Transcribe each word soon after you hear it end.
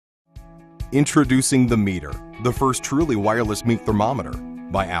Introducing the Meter, the first truly wireless meat thermometer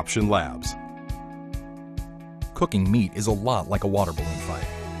by Apption Labs. Cooking meat is a lot like a water balloon fight.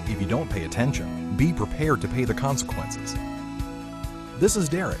 If you don't pay attention, be prepared to pay the consequences. This is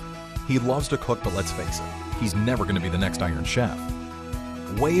Derek. He loves to cook, but let's face it, he's never going to be the next Iron Chef.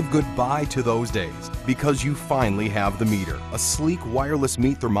 Wave goodbye to those days, because you finally have the Meter, a sleek wireless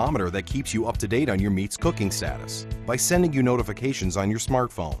meat thermometer that keeps you up to date on your meat's cooking status by sending you notifications on your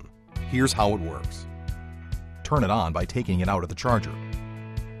smartphone. Here's how it works. Turn it on by taking it out of the charger.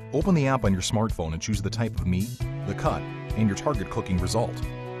 Open the app on your smartphone and choose the type of meat, the cut, and your target cooking result.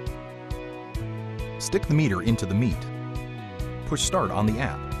 Stick the meter into the meat. Push start on the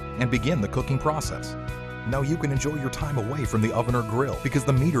app and begin the cooking process. Now you can enjoy your time away from the oven or grill because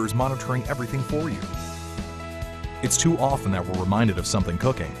the meter is monitoring everything for you. It's too often that we're reminded of something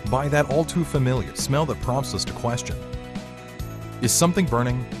cooking by that all too familiar smell that prompts us to question. Is something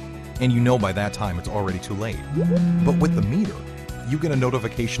burning? And you know by that time it's already too late. But with the meter, you get a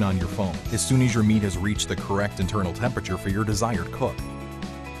notification on your phone as soon as your meat has reached the correct internal temperature for your desired cook.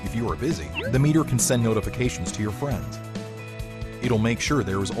 If you are busy, the meter can send notifications to your friends. It'll make sure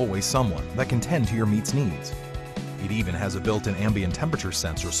there is always someone that can tend to your meat's needs. It even has a built-in ambient temperature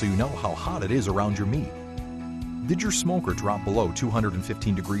sensor so you know how hot it is around your meat. Did your smoker drop below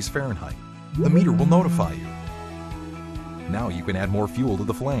 215 degrees Fahrenheit? The meter will notify you. Now you can add more fuel to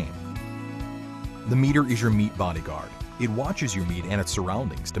the flame. The meter is your meat bodyguard. It watches your meat and its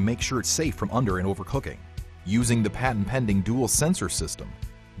surroundings to make sure it's safe from under and overcooking. Using the patent-pending dual sensor system,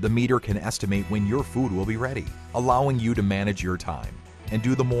 the meter can estimate when your food will be ready, allowing you to manage your time and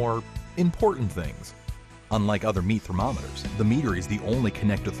do the more important things. Unlike other meat thermometers, the meter is the only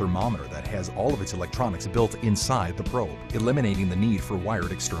connected thermometer that has all of its electronics built inside the probe, eliminating the need for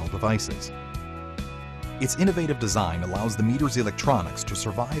wired external devices. Its innovative design allows the meter's electronics to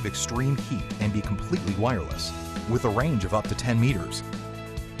survive extreme heat and be completely wireless, with a range of up to 10 meters.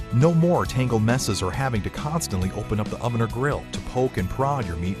 No more tangled messes or having to constantly open up the oven or grill to poke and prod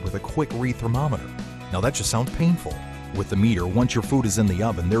your meat with a quick read thermometer. Now that just sounds painful. With the meter, once your food is in the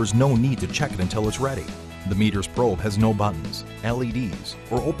oven, there is no need to check it until it's ready. The meter's probe has no buttons, LEDs,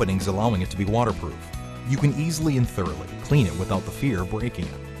 or openings allowing it to be waterproof. You can easily and thoroughly clean it without the fear of breaking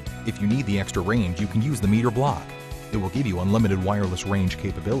it. If you need the extra range, you can use the meter block. It will give you unlimited wireless range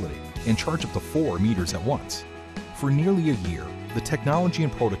capability and charge up to 4 meters at once. For nearly a year, the technology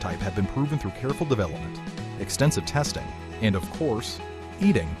and prototype have been proven through careful development, extensive testing, and of course,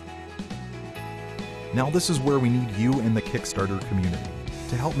 eating. Now this is where we need you and the Kickstarter community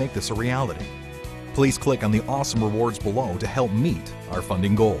to help make this a reality. Please click on the awesome rewards below to help meet our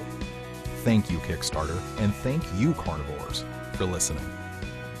funding goal. Thank you, Kickstarter, and thank you, carnivores, for listening.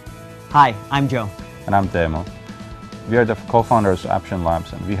 Hi, I'm Joe. And I'm Demo. We are the co-founders of Apption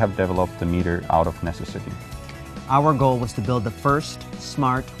Labs, and we have developed the meter out of necessity. Our goal was to build the first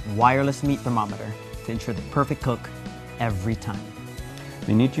smart wireless meat thermometer to ensure the perfect cook every time.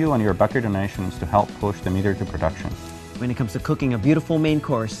 We need you and your bucket donations to help push the meter to production. When it comes to cooking a beautiful main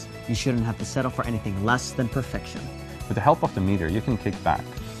course, you shouldn't have to settle for anything less than perfection. With the help of the meter, you can kick back,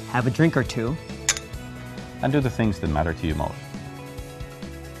 have a drink or two, and do the things that matter to you most.